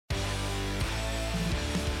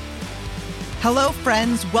Hello,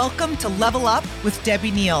 friends. Welcome to Level Up with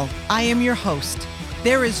Debbie Neal. I am your host.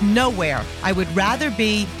 There is nowhere I would rather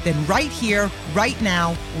be than right here, right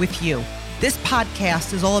now with you. This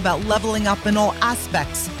podcast is all about leveling up in all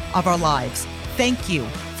aspects of our lives. Thank you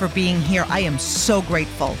for being here. I am so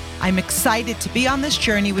grateful. I'm excited to be on this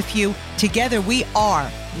journey with you. Together, we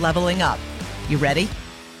are leveling up. You ready?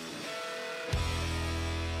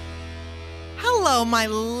 Hello, my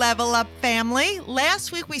Level Up family.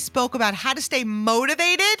 Last week, we spoke about how to stay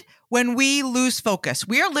motivated when we lose focus.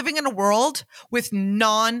 We are living in a world with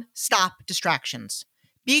non-stop distractions.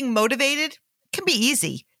 Being motivated can be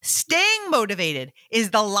easy. Staying motivated is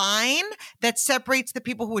the line that separates the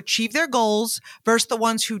people who achieve their goals versus the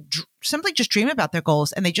ones who simply just dream about their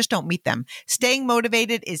goals and they just don't meet them. Staying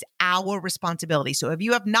motivated is our responsibility. So if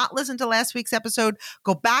you have not listened to last week's episode,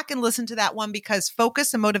 go back and listen to that one because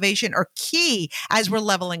focus and motivation are key as we're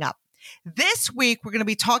leveling up. This week, we're going to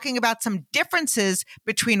be talking about some differences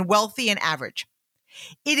between wealthy and average.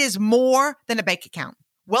 It is more than a bank account.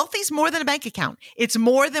 Wealthy is more than a bank account. It's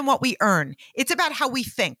more than what we earn. It's about how we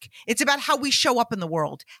think. It's about how we show up in the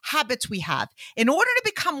world, habits we have. In order to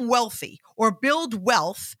become wealthy or build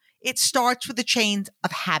wealth, it starts with a change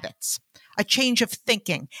of habits, a change of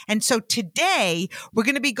thinking. And so today we're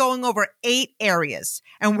going to be going over 8 areas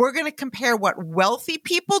and we're going to compare what wealthy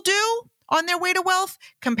people do on their way to wealth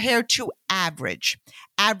compared to average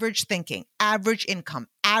thinking, average income,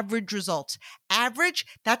 average results. Average,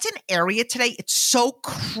 that's an area today. It's so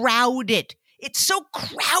crowded. It's so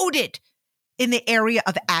crowded in the area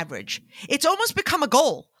of average. It's almost become a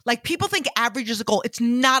goal. Like people think average is a goal. It's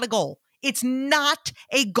not a goal. It's not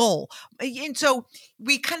a goal. And so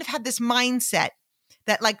we kind of have this mindset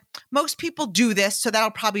that like most people do this, so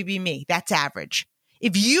that'll probably be me. That's average.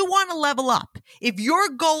 If you want to level up, if your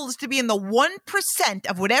goal is to be in the 1%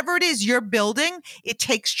 of whatever it is you're building, it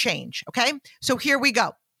takes change. Okay. So here we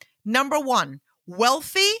go. Number 1,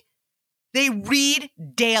 wealthy, they read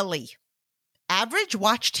daily. Average,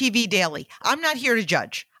 watch TV daily. I'm not here to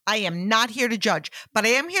judge. I am not here to judge, but I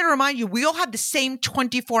am here to remind you, we all have the same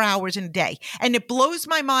 24 hours in a day. And it blows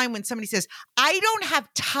my mind when somebody says, I don't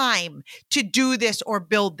have time to do this or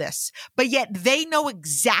build this, but yet they know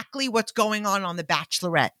exactly what's going on The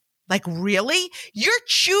Bachelorette. Like, really? You're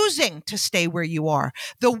choosing to stay where you are.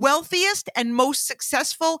 The wealthiest and most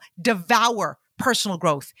successful devour personal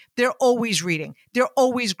growth. They're always reading. They're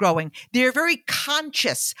always growing. They're very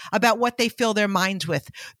conscious about what they fill their minds with.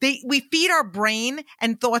 We feed our brain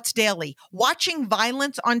and thoughts daily. Watching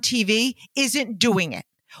violence on TV isn't doing it.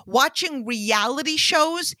 Watching reality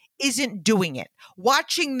shows isn't doing it.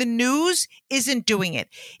 Watching the news isn't doing it.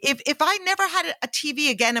 If I never had a TV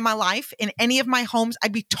again in my life, in any of my homes,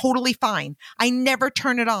 I'd be totally fine. I never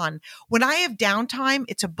turn it on. When I have downtime,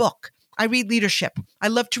 it's a book. I read leadership. I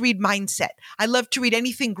love to read mindset. I love to read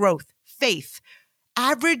anything growth, faith.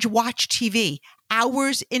 Average watch TV,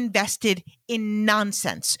 hours invested in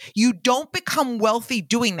nonsense. You don't become wealthy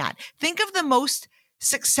doing that. Think of the most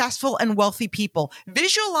successful and wealthy people.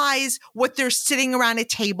 Visualize what they're sitting around a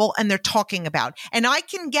table and they're talking about. And I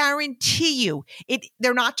can guarantee you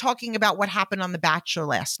they're not talking about what happened on The Bachelor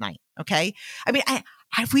last night. Okay. I mean,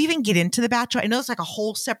 if we even get into The Bachelor, I know it's like a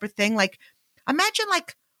whole separate thing. Like imagine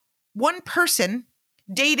like one person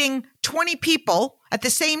dating 20 people at the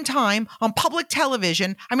same time on public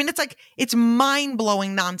television. I mean, it's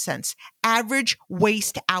mind-blowing nonsense. Average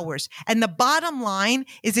waste hours. And the bottom line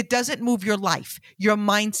is it doesn't move your life, your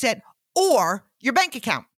mindset, or your bank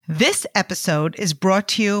account. This episode is brought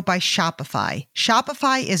to you by Shopify.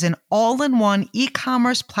 Shopify is an all-in-one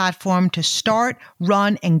e-commerce platform to start,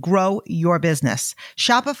 run, and grow your business.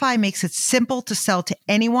 Shopify makes it simple to sell to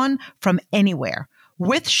anyone from anywhere.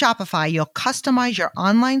 With Shopify, you'll customize your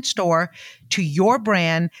online store to your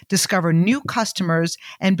brand, discover new customers,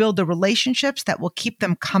 and build the relationships that will keep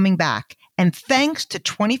them coming back. And thanks to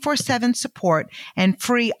 24/7 support and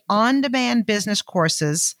free on-demand business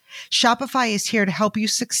courses, Shopify is here to help you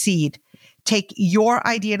succeed. Take your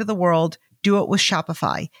idea to the world. Do it with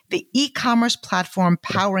Shopify, the e-commerce platform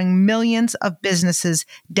powering millions of businesses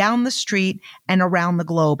down the street and around the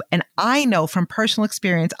globe. And I know from personal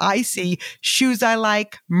experience, I see shoes I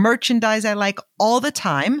like, merchandise I like all the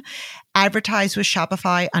time advertised with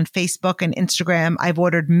Shopify on Facebook and Instagram. I've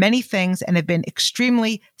ordered many things and have been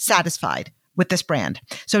extremely satisfied with this brand.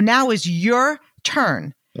 So now is your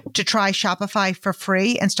turn to try Shopify for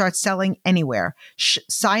free and start selling anywhere.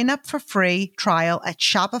 Sign up for free trial at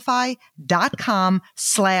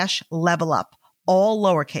shopify.com/levelup, all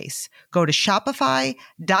lowercase. Go to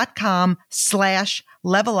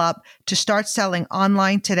shopify.com/levelup to start selling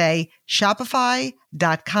online today.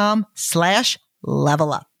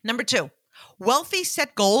 Shopify.com/levelup. Number 2, Wealthy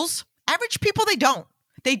set goals. Average people, they don't.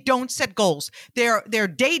 They don't set goals. They're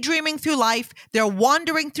daydreaming through life. They're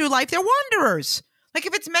wandering through life. They're wanderers. Like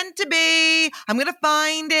if it's meant to be, I'm going to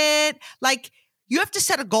find it. Like you have to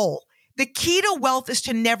set a goal. The key to wealth is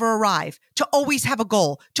to never arrive, to always have a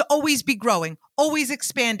goal, to always be growing, always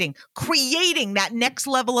expanding, creating that next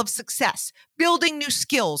level of success, building new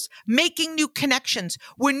skills, making new connections.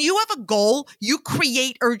 When you have a goal, you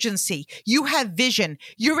create urgency. You have vision.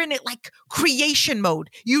 You're in it like creation mode.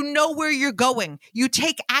 You know where you're going. You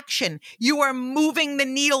take action. You are moving the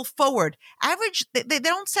needle forward. Average, they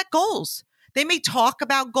don't set goals. They may talk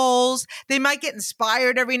about goals. They might get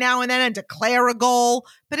inspired every now and then and declare a goal,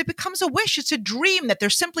 but it becomes a wish. It's a dream that they're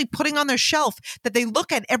simply putting on their shelf that they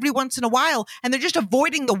look at every once in a while, and they're just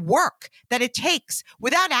avoiding the work that it takes.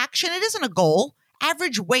 Without action, it isn't a goal.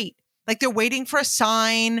 Average wait. Like they're waiting for a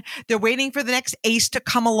sign. They're waiting for the next ace to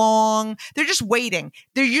come along. They're just waiting.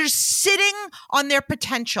 They're just sitting on their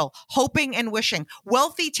potential, hoping and wishing.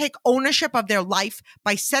 Wealthy take ownership of their life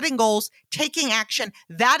by setting goals, taking action.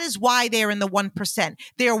 That is why they're in the 1%.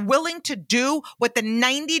 They are willing to do what the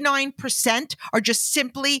 99% are just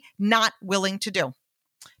simply not willing to do.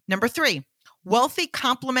 Number 3, wealthy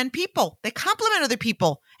compliment people. They compliment other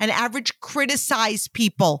people, and average criticize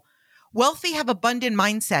people. Wealthy have abundant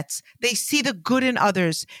mindsets. They see the good in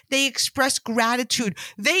others. They express gratitude.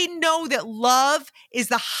 They know that love is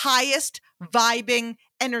the highest vibing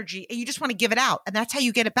energy, and you just want to give it out. And that's how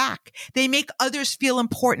you get it back. They make others feel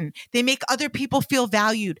important. They make other people feel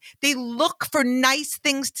valued. They look for nice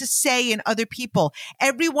things to say in other people.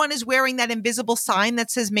 Everyone is wearing that invisible sign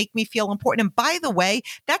that says, make me feel important. And by the way,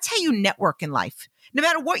 that's how you network in life. No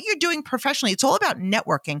matter what you're doing professionally, it's all about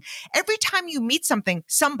networking. Every time you meet something,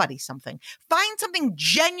 find something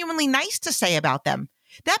genuinely nice to say about them.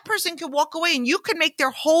 That person can walk away and you can make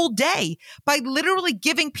their whole day by literally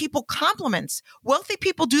giving people compliments. Wealthy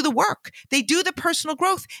people do the work. They do the personal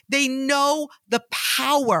growth. They know the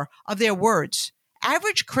power of their words.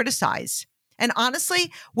 Average criticize. And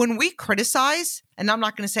honestly, when we criticize, and I'm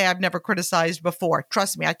not going to say I've never criticized before.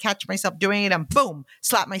 Trust me, I catch myself doing it and boom,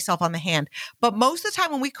 slap myself on the hand. But most of the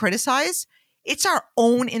time when we criticize, it's our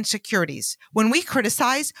own insecurities. When we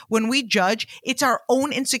criticize, when we judge, it's our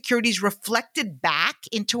own insecurities reflected back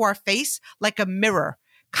into our face like a mirror.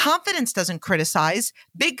 Confidence doesn't criticize.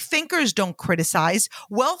 Big thinkers don't criticize.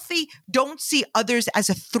 Wealthy don't see others as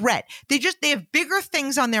a threat. They have bigger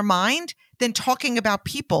things on their mind than talking about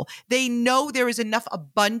people. They know there is enough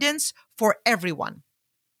abundance for everyone.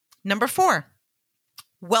 Number 4,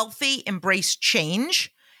 wealthy embrace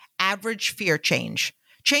change. Average fear change.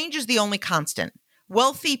 Change is the only constant.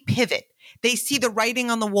 Wealthy pivot. They see the writing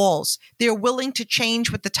on the walls. They're willing to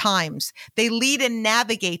change with the times. They lead and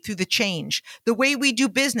navigate through the change. The way we do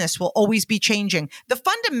business will always be changing. The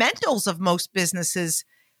fundamentals of most businesses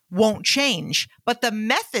won't change, but the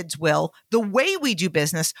methods will. The way we do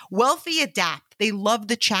business, wealthy adapt. They love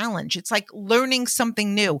the challenge. It's like learning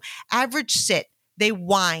something new. Average sit. They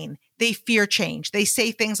whine. They fear change. They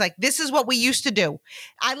say things like, this is what we used to do.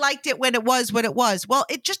 I liked it when it was what it was. Well,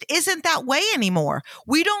 it just isn't that way anymore.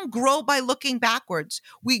 We don't grow by looking backwards.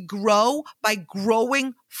 We grow by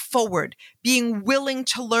growing forward, being willing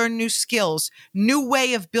to learn new skills, new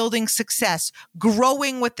way of building success,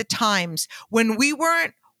 growing with the times. When we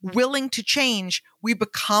weren't willing to change, we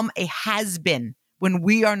become a has-been when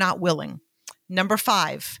we are not willing. Number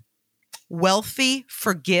 5, wealthy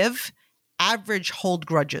forgive. Average hold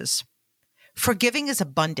grudges. Forgiving is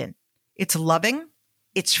abundant. It's loving.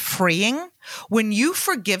 It's freeing. When you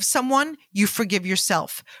forgive someone, you forgive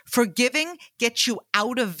yourself. Forgiving gets you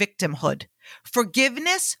out of victimhood.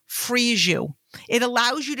 Forgiveness frees you. It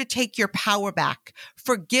allows you to take your power back.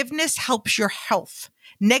 Forgiveness helps your health.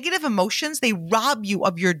 Negative emotions, they rob you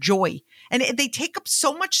of your joy, and they take up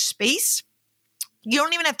so much space. You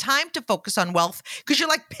don't even have time to focus on wealth because you're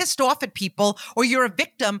like pissed off at people, or you're a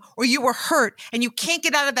victim, or you were hurt and you can't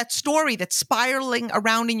get out of that story that's spiraling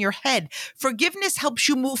around in your head. Forgiveness helps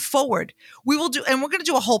you move forward. We're going to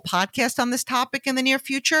do a whole podcast on this topic in the near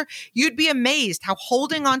future. You'd be amazed how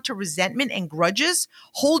holding on to resentment and grudges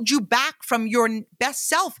hold you back from your best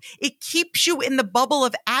self. It keeps you in the bubble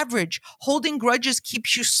of average. Holding grudges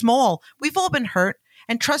keeps you small. We've all been hurt.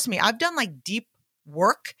 And trust me, I've done like deep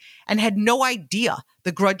work and had no idea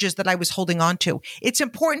the grudges that I was holding on to. It's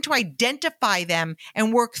important to identify them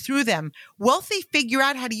and work through them. Wealthy figure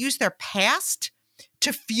out how to use their past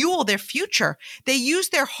to fuel their future. They use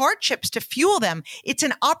their hardships to fuel them. It's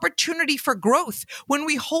an opportunity for growth. When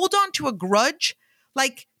we hold on to a grudge,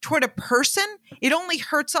 like toward a person, it only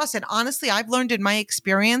hurts us. And honestly, I've learned in my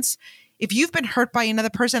experience, if you've been hurt by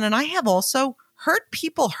another person, and I have also Hurt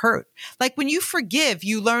people hurt. Like when you forgive,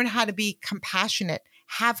 you learn how to be compassionate,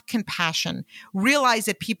 have compassion, realize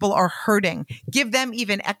that people are hurting, give them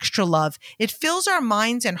even extra love. It fills our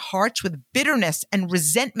minds and hearts with bitterness and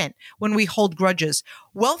resentment when we hold grudges.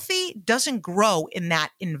 Wealthy doesn't grow in that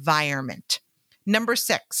environment. Number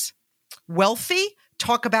 6, wealthy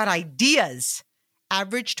talk about ideas.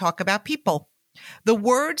 Average talk about people. The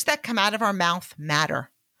words that come out of our mouth matter.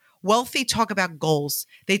 Wealthy talk about goals.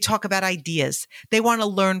 They talk about ideas. They want to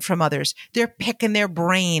learn from others. They're picking their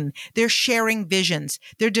brain. They're sharing visions.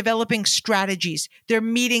 They're developing strategies. They're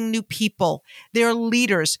meeting new people. They're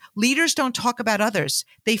leaders. Leaders don't talk about others.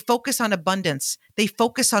 They focus on abundance. They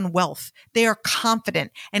focus on wealth. They are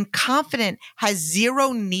confident, and confident has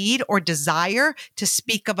zero need or desire to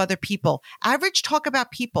speak of other people. Average talk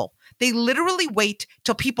about people. They literally wait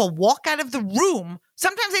till people walk out of the room.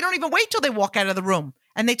 Sometimes they don't even wait till they walk out of the room,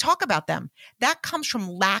 and they talk about them. That comes from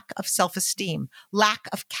lack of self-esteem, lack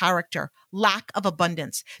of character, lack of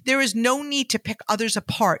abundance. There is no need to pick others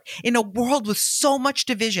apart in a world with so much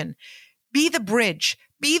division. Be the bridge.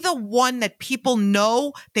 Be the one that people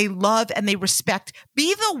know, they love, and they respect.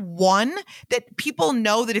 Be the one that people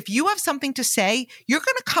know that if you have something to say, you're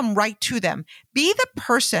going to come right to them. Be the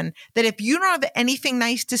person that if you don't have anything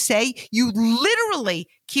nice to say, you literally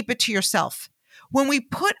keep it to yourself. When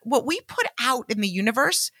what we put out in the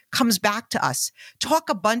universe comes back to us. Talk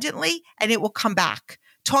abundantly and it will come back.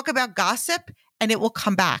 Talk about gossip and it will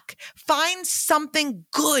come back. Find something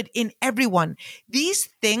good in everyone. These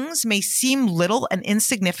things may seem little and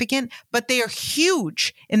insignificant, but they are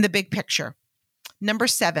huge in the big picture. Number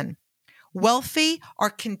 7, wealthy are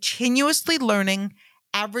continuously learning.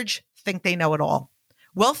 Average think they know it all.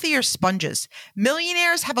 Wealthy are sponges.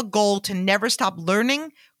 Millionaires have a goal to never stop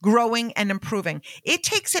learning, growing, and improving. It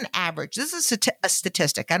takes an average. This is a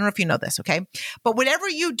statistic. I don't know if you know this, okay? But whatever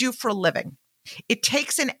you do for a living, it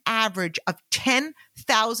takes an average of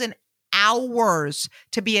 10,000 hours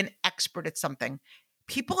to be an expert at something.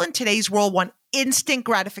 People in today's world want instant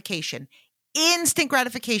gratification. Instant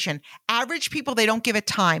gratification. Average people, they don't give it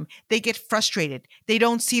time. They get frustrated. They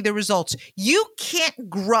don't see the results. You can't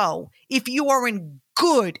grow if you aren't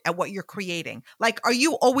good at what you're creating. Like, are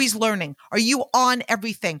you always learning? Are you on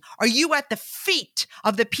everything? Are you at the feet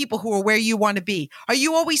of the people who are where you want to be? Are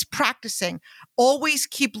you always practicing? Always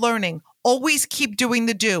keep learning. Always keep doing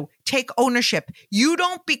the do. Take ownership. You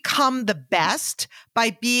don't become the best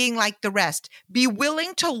by being like the rest. Be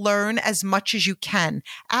willing to learn as much as you can.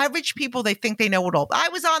 Average people, they think they know it all. I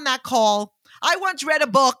was on that call. I once read a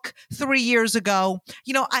book 3 years ago.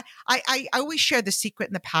 You know, I always share The Secret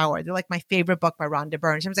and the Power. They're like my favorite book by Rhonda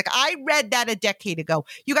Burns. I was like, I read that a decade ago.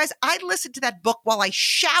 You guys, I listened to that book while I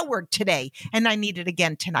showered today, and I need it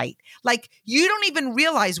again tonight. Like, you don't even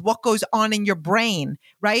realize what goes on in your brain,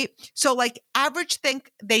 right? So like, average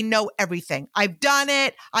think they know everything. I've done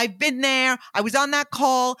it. I've been there. I was on that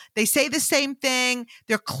call. They say the same thing.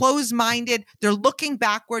 They're closed-minded. They're looking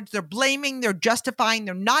backwards. They're blaming. They're justifying.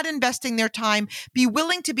 They're not investing their time. Be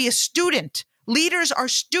willing to be a student. Leaders are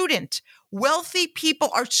student. Wealthy people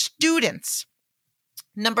are students.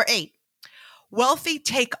 Number 8, wealthy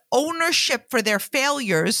take ownership for their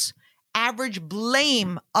failures. Average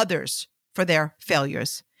blame others for their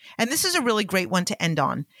failures. And this is a really great one to end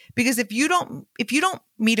on, because if you don't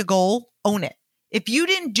meet a goal, own it. If you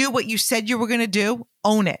didn't do what you said you were going to do,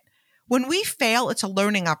 own it. When we fail, it's a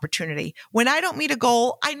learning opportunity. When I don't meet a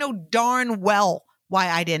goal, I know darn well why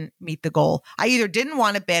I didn't meet the goal. I either didn't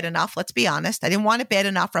want it bad enough. Let's be honest. I didn't want it bad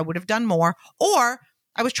enough, or I would have done more, or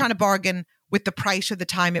I was trying to bargain with the price or the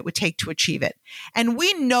time it would take to achieve it. And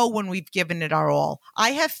we know when we've given it our all.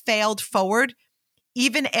 I have failed forward.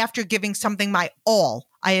 Even after giving something my all,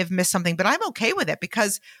 I have missed something, but I'm okay with it,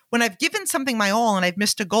 because when I've given something my all and I've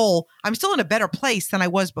missed a goal, I'm still in a better place than I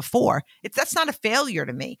was before. That's not a failure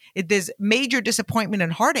to me. There's major disappointment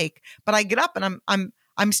and heartache, but I get up and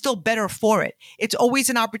I'm still better for it. It's always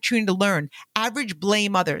an opportunity to learn. Average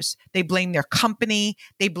blame others. They blame their company.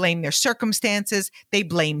 They blame their circumstances. They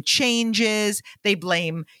blame changes. They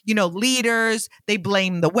blame, leaders. They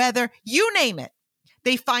blame the weather. You name it.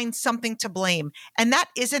 They find something to blame. And that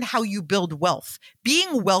isn't how you build wealth.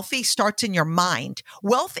 Being wealthy starts in your mind.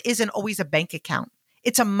 Wealth isn't always a bank account.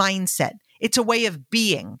 It's a mindset. It's a way of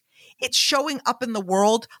being. It's showing up in the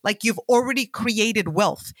world like you've already created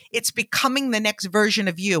wealth. It's becoming the next version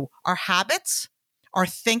of you. Our habits, our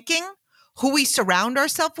thinking, who we surround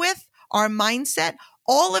ourselves with, our mindset,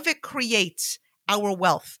 all of it creates our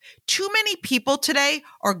wealth. Too many people today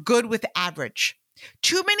are good with average.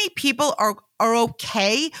 Too many people are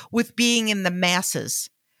okay with being in the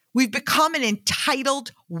masses. We've become an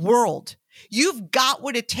entitled world. You've got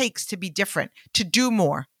what it takes to be different, to do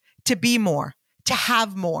more, to be more, to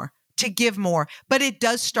have more, to give more. But it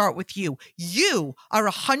does start with you. You are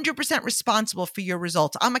 100% responsible for your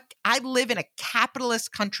results. I live in a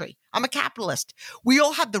capitalist country. I'm a capitalist. We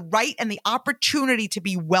all have the right and the opportunity to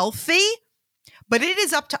be wealthy, but it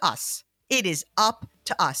is up to us. It is up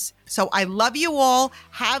to us. So I love you all.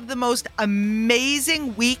 Have the most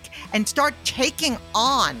amazing week and start taking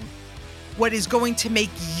on what is going to make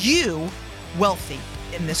you wealthy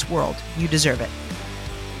in this world. You deserve it.